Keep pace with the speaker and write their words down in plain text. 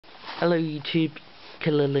Hello YouTube,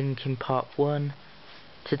 Killer Link in part 1.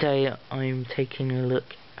 Today I'm taking a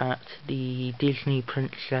look at the Disney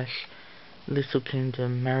Princess Little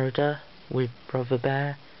Kingdom Merida with Brother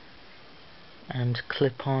Bear and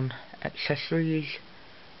clip-on accessories,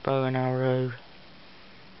 bow and arrow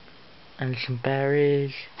and some bear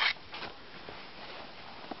ears.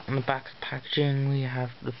 On the back of the packaging we have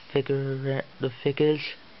the figures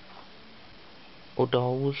or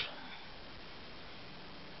dolls.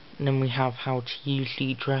 And then we have how to use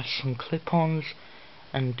the dress and clip-ons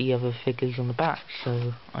and the other figures on the back.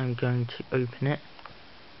 So I'm going to open it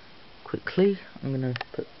quickly. I'm going to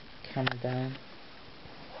put the camera down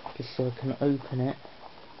just so I can open it.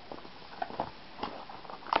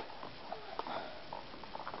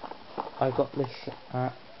 I got this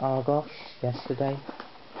at Argos yesterday.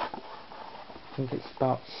 I think it's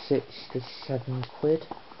about 6 to 7 quid.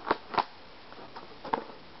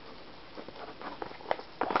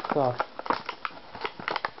 God.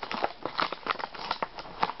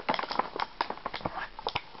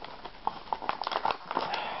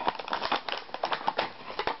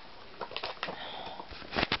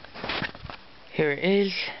 Here it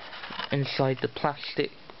is, inside the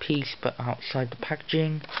plastic piece but outside the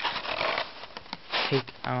packaging.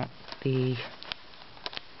 Take out the it's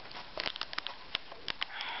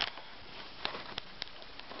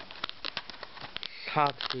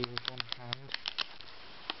hard to do with one hand.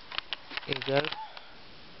 Here you go.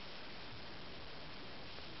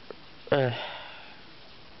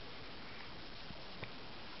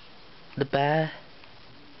 The bear,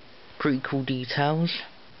 pretty cool details.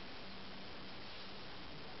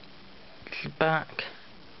 The back,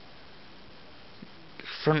 the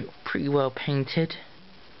front pretty well painted,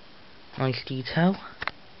 nice detail.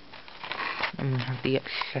 And we have the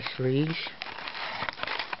accessories.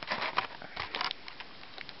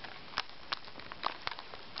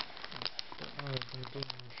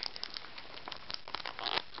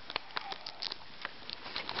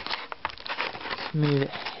 Move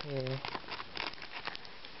it here.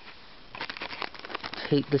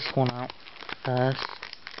 Take this one out first.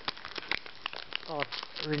 God,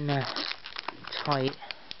 they're in there tight.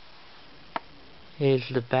 Here's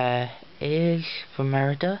the bear ears for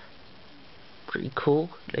Merida. Pretty cool.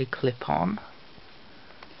 They clip on.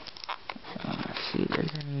 So let's see if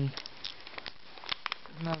there's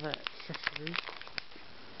another accessory.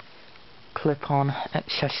 Clip on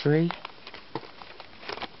accessory.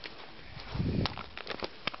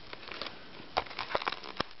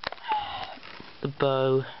 The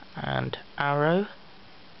bow and arrow,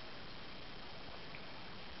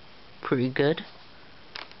 pretty good.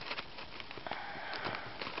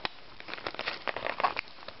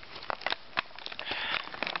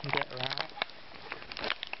 Get her out.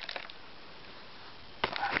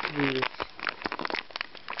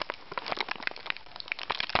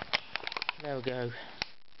 There we go.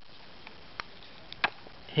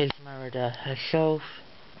 Here's Merida herself.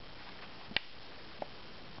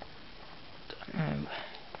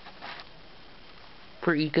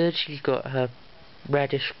 Pretty good. She's got her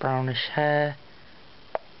reddish brownish hair,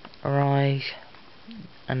 her eyes,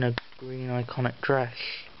 and a green iconic dress.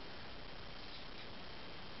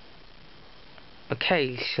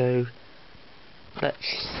 Okay, so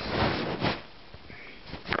let's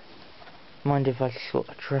mind if I sort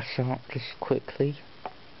of dress out just quickly.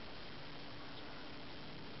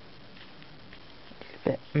 It's a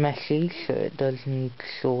bit messy, so it does need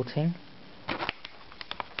sorting.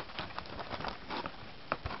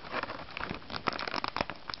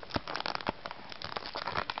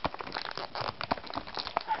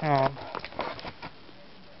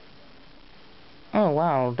 Oh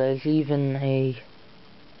wow, there's even a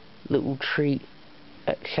little treat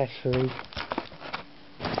accessory.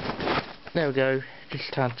 There we go,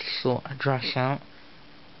 just had to sort a dress out.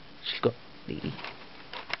 She's got the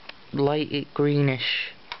light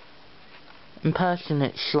greenish. In person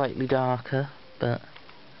it's slightly darker, but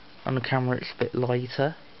on the camera it's a bit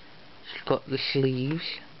lighter. She's got the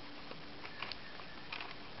sleeves.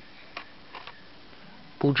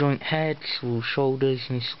 Ball joint head, small shoulders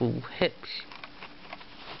and small hips.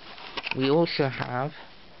 We also have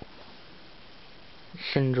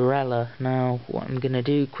Cinderella. Now what I'm going to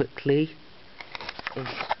do quickly is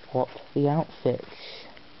swap the outfits.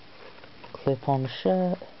 Clip on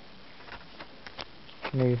shirt,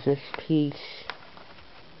 move this piece,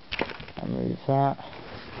 and move that.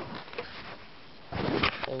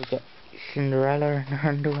 There we go, Cinderella in her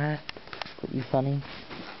underwear, pretty funny.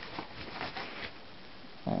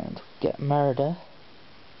 And get Merida.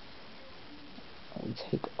 We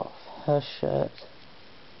take off her shirt.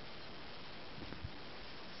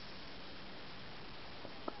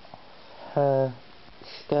 her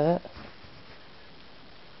skirt,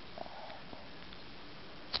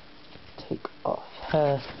 take off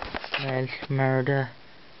her, there's Merida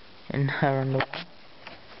in her underwear,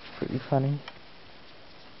 pretty funny.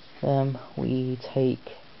 Then we take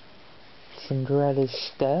Cinderella's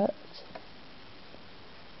skirt.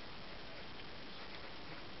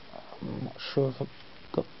 I'm not sure if I've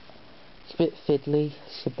got, it's a bit fiddly,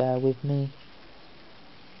 so bear with me.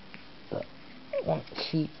 But once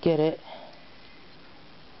you get it,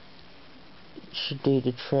 it should do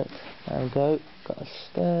the trick. There we go, got a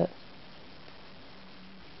skirt.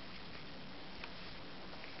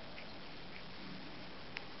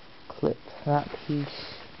 Clip that piece.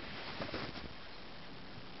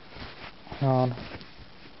 Hang on.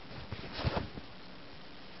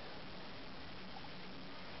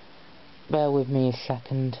 Bear with me a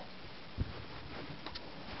second.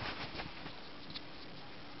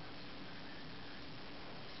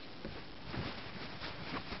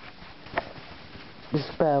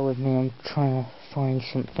 Just bear with me, I'm trying to find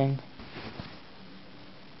something.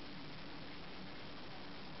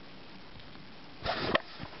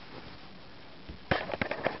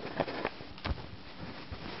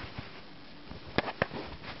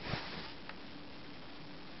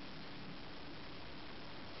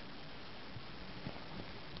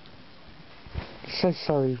 So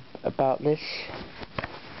sorry about this.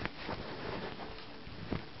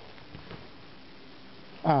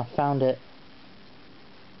 Ah, found it.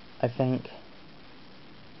 I think.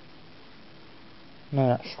 No,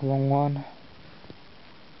 that's the wrong one.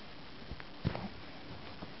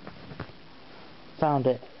 Found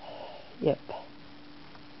it. Yep.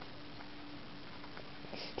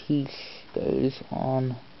 This piece goes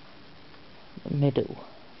on the middle.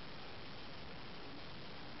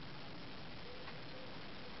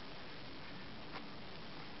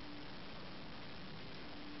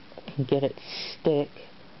 I can get it to stick.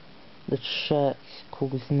 The shirt's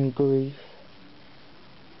causing me grief.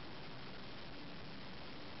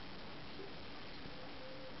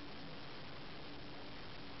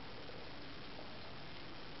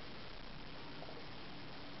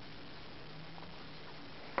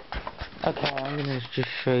 Okay, I'm gonna just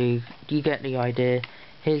show you. Do you get the idea?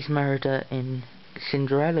 Here's Merida in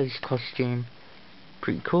Cinderella's costume.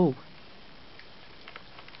 Pretty cool.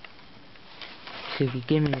 So if you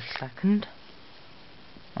give me a second,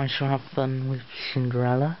 I shall have fun with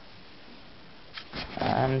Cinderella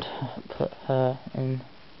and put her in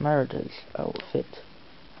Merida's outfit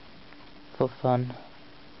for fun.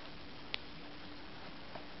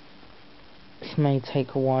 This may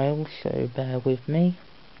take a while, so bear with me.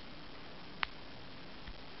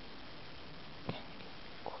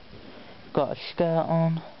 Got a skirt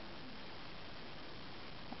on.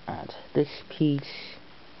 Add this piece.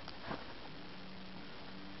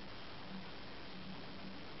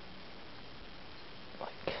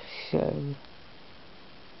 Like so.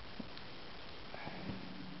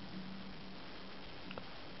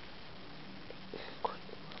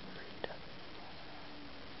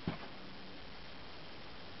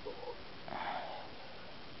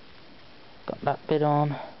 Got that bit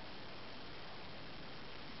on.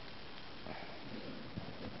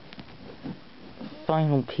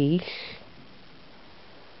 Final piece.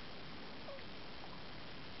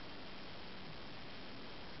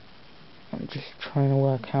 I'm just trying to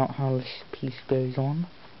work out how this piece goes on.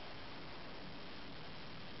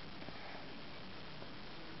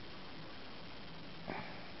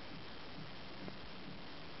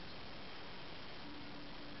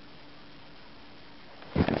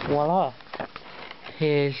 Voila!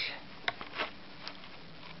 Here's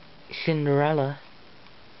Cinderella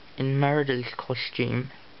in Merida's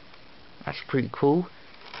costume. That's pretty cool.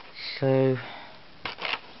 So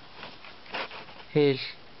here's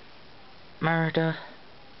Merida,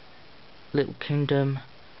 Little Kingdom,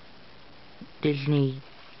 Disney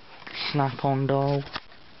snap-on doll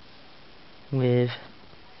with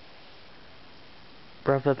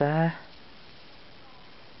Brother Bear.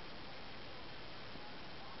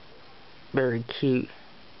 Very cute.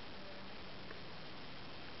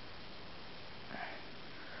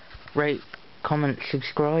 Rate, comment,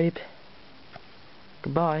 subscribe.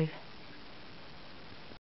 Goodbye.